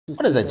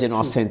What is the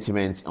general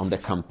sentiment on the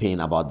campaign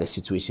about the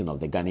situation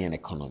of the Ghanaian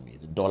economy?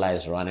 The dollar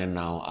is running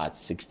now at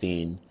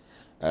 16,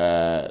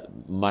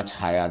 much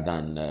higher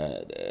than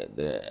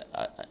the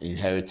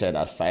inherited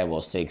at 5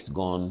 or 6,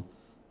 gone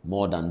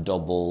more than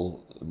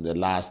double. The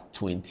last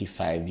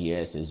 25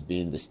 years has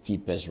been the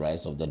steepest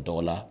rise of the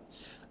dollar.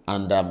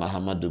 Under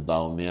Mahamudu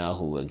Bawumia,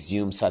 who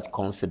exhumed such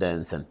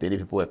confidence, and many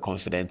people were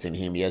confident in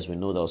him. Yes, we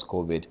know there was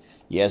COVID.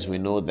 Yes, we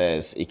know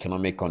there's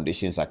economic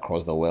conditions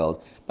across the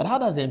world. But how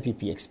does the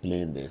NPP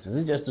explain this?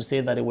 Is it just to say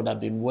that it would have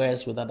been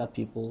worse with other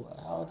people?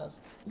 How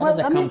does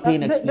the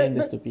campaign explain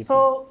this to people?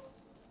 So,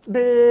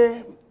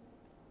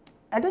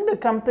 I think the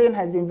campaign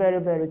has been very,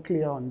 very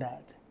clear on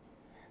that.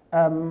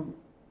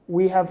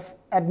 We have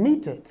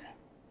admitted,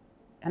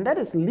 and that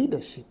is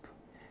leadership.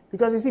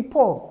 Because you see,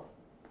 Paul,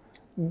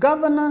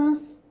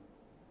 governance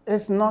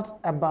is not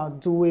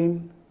about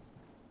doing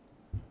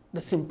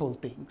the simple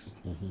things.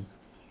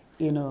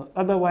 You know,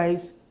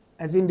 otherwise,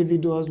 as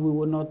individuals, we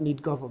will not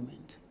need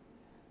government.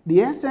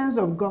 The essence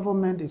of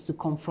government is to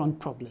confront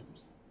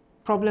problems.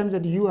 Problems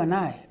that you and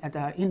I, at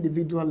our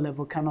individual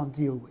level, cannot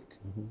deal with.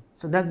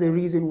 So that's the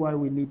reason why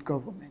we need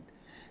government.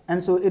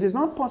 And so it is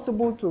not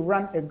possible to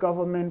run a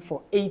government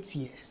for 8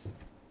 years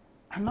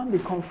and not be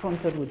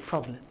confronted with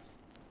problems.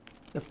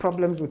 The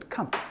problems would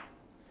come.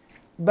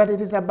 But it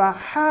is about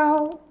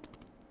how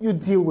you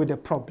deal with the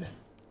problem.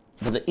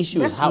 But the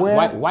issue is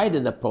why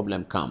did the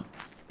problem come?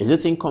 Is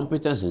it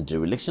incompetence? Is it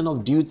dereliction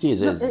of duty?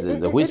 Is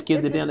it the whiskey?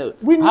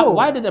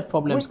 Why did the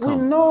problems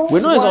come? We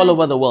know it's all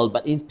over the world,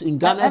 but in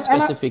Ghana's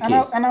specific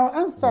case. And I'll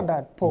answer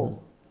that,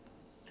 Paul.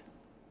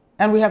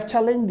 And we have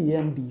challenged the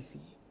MDC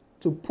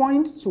to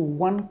point to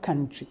one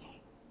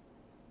country,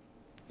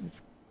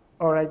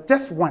 all right,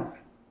 just one,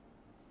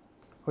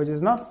 which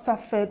has not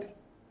suffered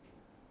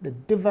the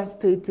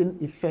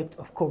devastating effect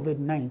of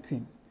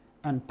COVID-19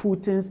 and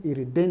Putin's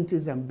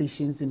irredentist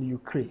ambitions in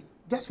Ukraine.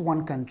 Just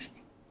one country.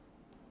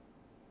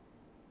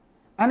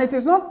 And it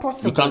is not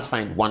possible. You can't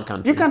find one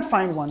country. You can't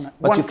find one.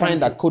 But you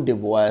find that Cote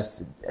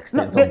d'Ivoire's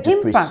extent of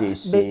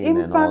depreciation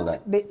and all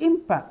that. The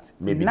impact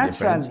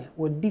naturally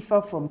will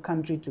differ from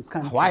country to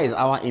country. Why is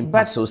our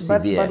impact so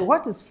severe? But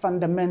what is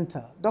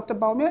fundamental? Dr.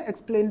 Bawumia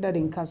explained that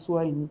in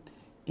Kasua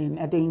in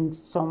I think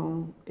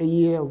a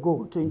year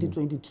ago,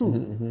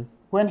 2022.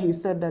 When he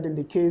said that in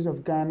the case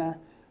of Ghana,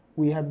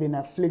 we have been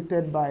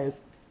afflicted by a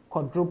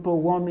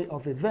quadruple whammy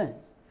of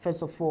events.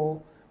 First of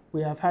all,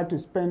 we have had to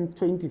spend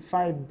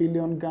 25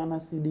 billion Ghana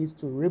cedis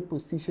to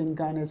reposition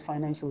Ghana's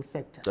financial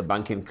sector. The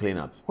banking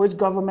cleanup. Which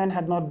government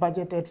had not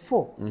budgeted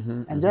for.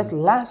 And just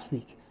last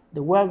week,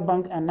 the World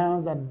Bank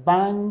announced that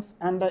banks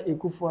under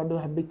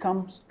Akufo-Addo have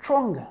become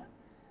stronger.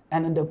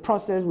 And in the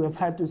process, we have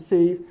had to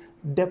save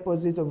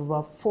deposits of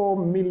over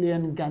 4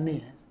 million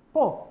Ghanaians.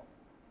 Paul,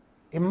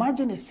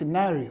 imagine a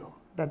scenario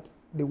that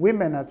the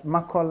women at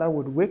Makola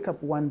would wake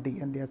up one day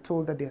and they are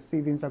told that their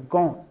savings are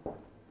gone.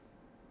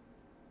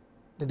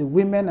 That the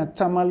women at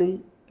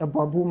Tamale, a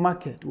Babu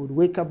market, would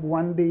wake up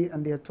one day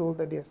and they are told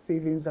that their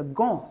savings are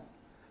gone.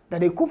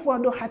 That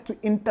Akufo-Addo had to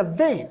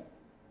intervene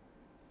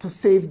to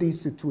save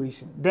this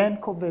situation. Then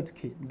COVID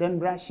came. Then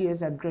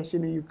Russia's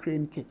aggression in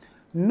Ukraine came.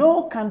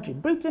 No country,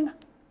 Britain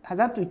has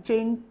had to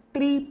change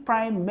 3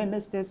 prime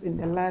ministers in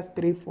the last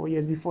 3-4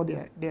 years before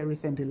their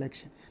recent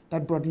election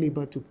that brought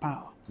Labour to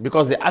power.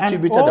 Because they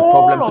attributed the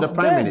problem to the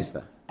prime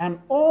minister. And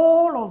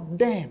all of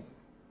them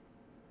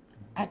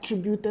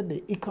attributed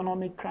the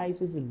economic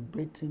crisis in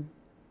Britain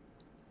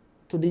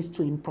to these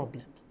twin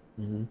problems.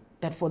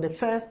 That for the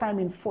first time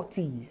in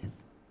 40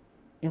 years,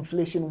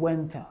 inflation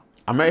went up.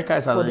 America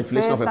is at an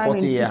inflation of a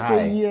 40-year high. For the first time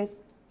in 50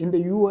 years, in the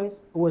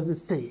US, it was the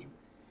same.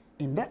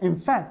 In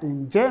fact,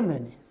 in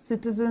Germany,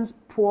 citizens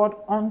poured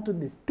onto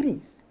the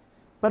streets.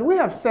 But we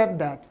have said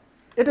that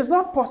it is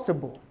not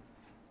possible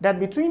that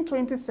between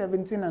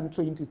 2017 and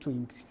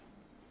 2020,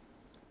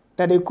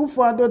 that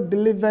Akufo-Addo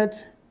delivered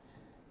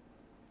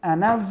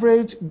an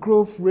average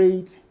growth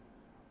rate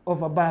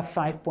of about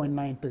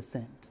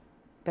 5.9%.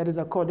 That is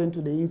according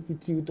to the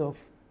Institute of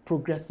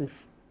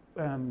Progressive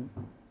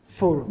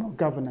Forum of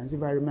Governance,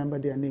 if I remember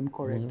their name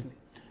correctly.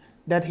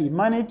 That he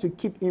managed to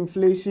keep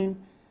inflation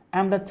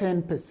under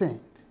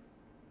 10%,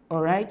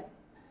 all right?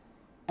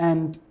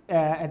 And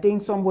I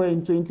think somewhere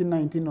in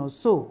 2019 or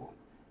so,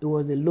 it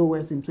was the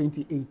lowest in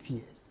 28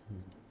 years.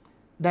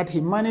 That he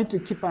managed to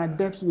keep our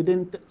debts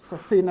within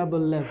sustainable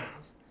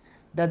levels.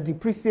 That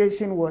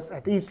depreciation was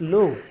at its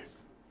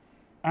lowest.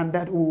 And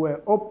that we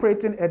were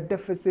operating a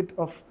deficit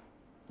of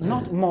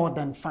not more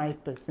than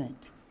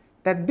 5%.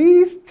 That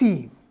these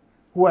team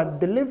who had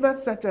delivered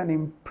such an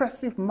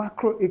impressive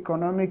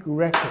macroeconomic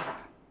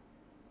record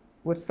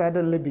would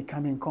suddenly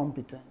become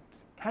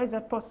incompetent. How is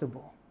that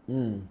possible?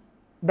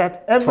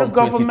 That every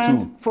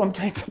government from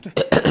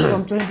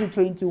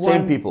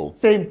 2021...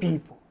 Same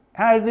people.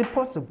 How is it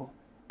possible?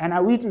 And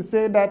are we to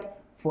say that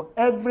for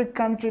every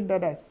country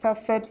that has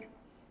suffered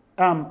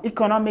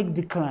economic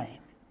decline,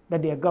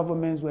 that their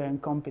governments were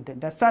incompetent?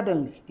 That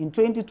suddenly, in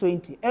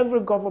 2020, every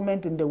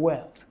government in the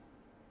world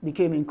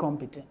became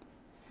incompetent.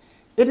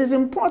 It is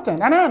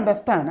important, and I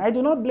understand. I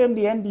do not blame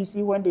the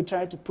NDC when they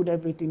try to put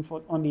everything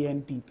on the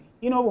NPP.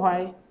 You know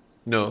why?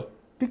 No.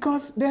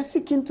 Because they're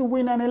seeking to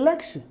win an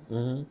election.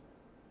 Mm-hmm.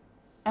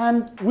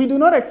 And we do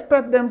not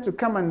expect them to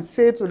come and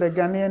say to the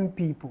Ghanaian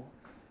people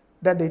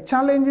that the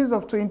challenges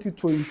of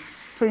 2020,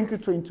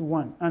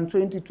 2021, and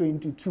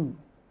 2022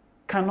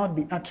 cannot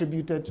be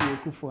attributed to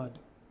Akufo-Addo.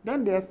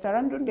 Then they are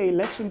surrendering the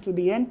election to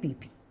the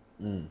NPP.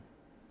 Mm.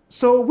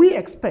 So we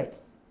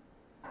expect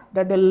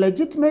that the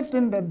legitimate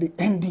thing that the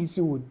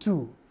NDC would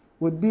do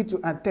would be to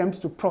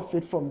attempt to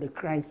profit from the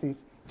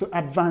crisis to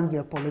advance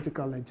their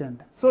political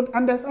agenda. So,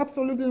 and there's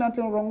absolutely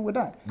nothing wrong with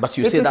that. But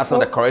you say that's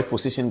not the correct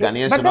position.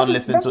 Ghanaians should not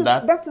listen to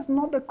that? That is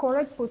not the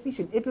correct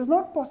position. It is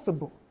not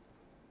possible.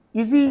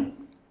 You see,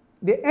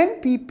 the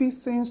NPP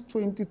since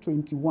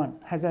 2021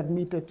 has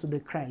admitted to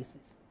the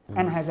crisis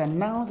and has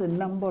announced a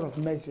number of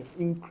measures,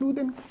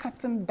 including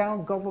cutting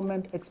down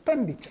government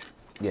expenditure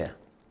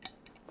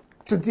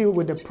to deal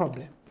with the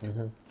problem.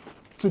 Mm-hmm.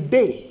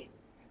 Today,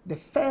 the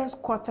first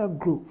quarter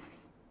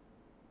growth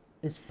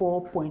is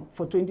for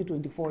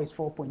 2024 is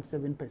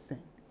 4.7%.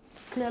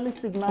 Clearly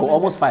signaling... Oh,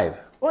 almost 5.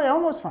 Oh, yeah,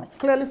 almost 5.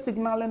 Clearly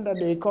signaling that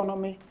the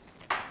economy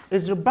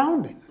is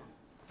rebounding.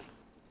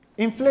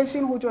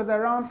 Inflation, which was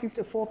around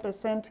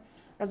 54%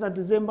 as of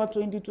December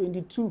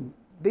 2022,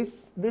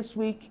 this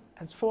week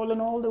has fallen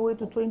all the way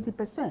to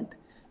 20%.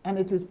 And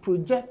it is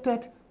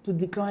projected to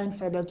decline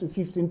further to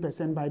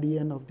 15% by the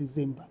end of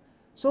December.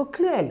 So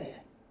clearly,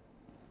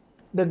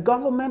 the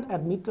government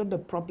admitted the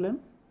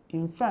problem.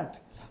 In fact,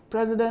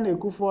 President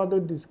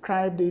Akufo-Addo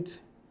described it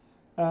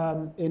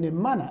in a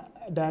manner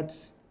that,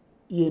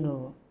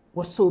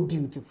 was so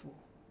beautiful.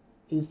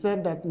 He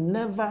said that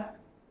never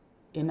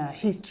in our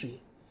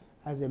history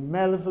has a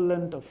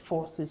malevolent of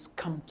forces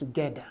come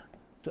together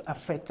to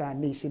affect our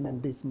nation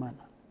in this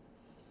manner.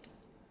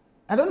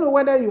 I don't know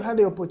whether you had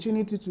the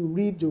opportunity to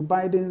read Joe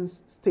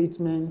Biden's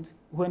statement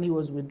when he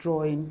was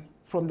withdrawing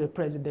from the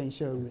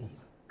presidential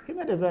race. He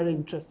made a very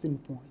interesting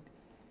point.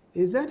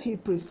 Is that he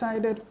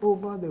presided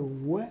over the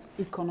worst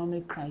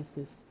economic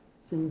crisis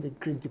since the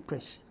Great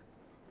Depression.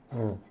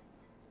 Mm.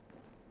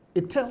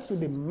 It tells you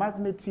the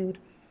magnitude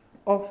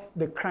of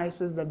the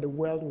crisis that the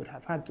world would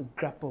have had to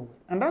grapple with.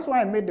 And that's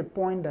why I made the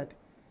point that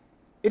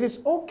it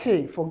is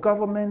okay for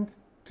government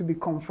to be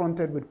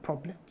confronted with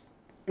problems.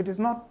 It is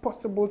not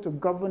possible to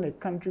govern a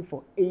country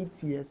for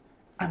 8 years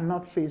and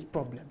not face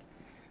problems.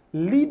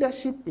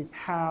 Leadership is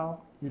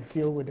how you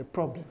deal with the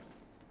problems.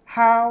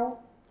 How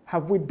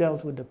have we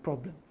dealt with the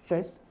problem?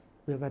 First,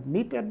 we have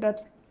admitted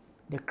that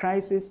the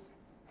crisis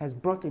has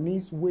brought in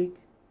its wake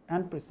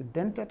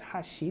unprecedented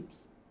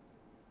hardships,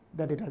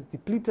 that it has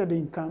depleted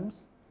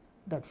incomes,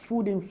 that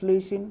food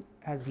inflation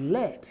has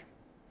led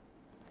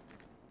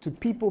to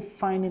people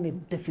finding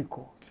it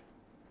difficult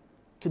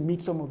to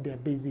meet some of their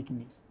basic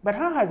needs. But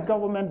how has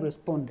government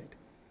responded?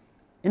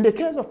 In the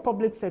case of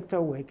public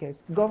sector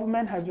workers,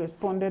 government has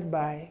responded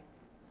by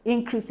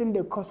increasing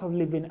the cost of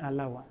living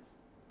allowance,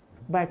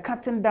 by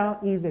cutting down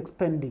its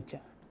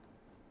expenditure,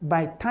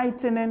 by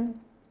tightening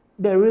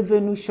the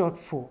revenue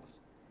shortfalls,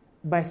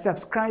 by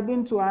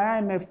subscribing to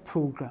our IMF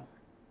program.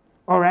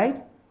 All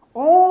right?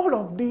 All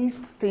of these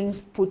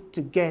things put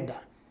together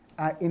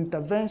are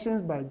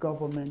interventions by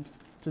government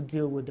to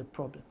deal with the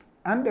problem.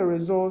 And the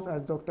results,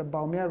 as Dr.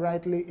 Bawumia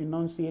rightly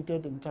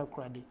enunciated in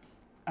Takoradi,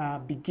 are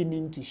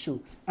beginning to show.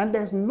 And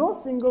there's no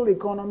single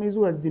economist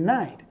who has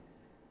denied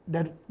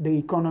that the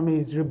economy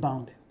is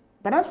rebounding.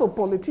 But as for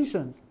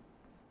politicians,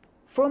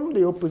 from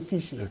the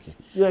opposition,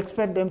 you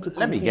expect them to continue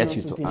Let me get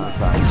you to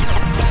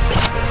answer.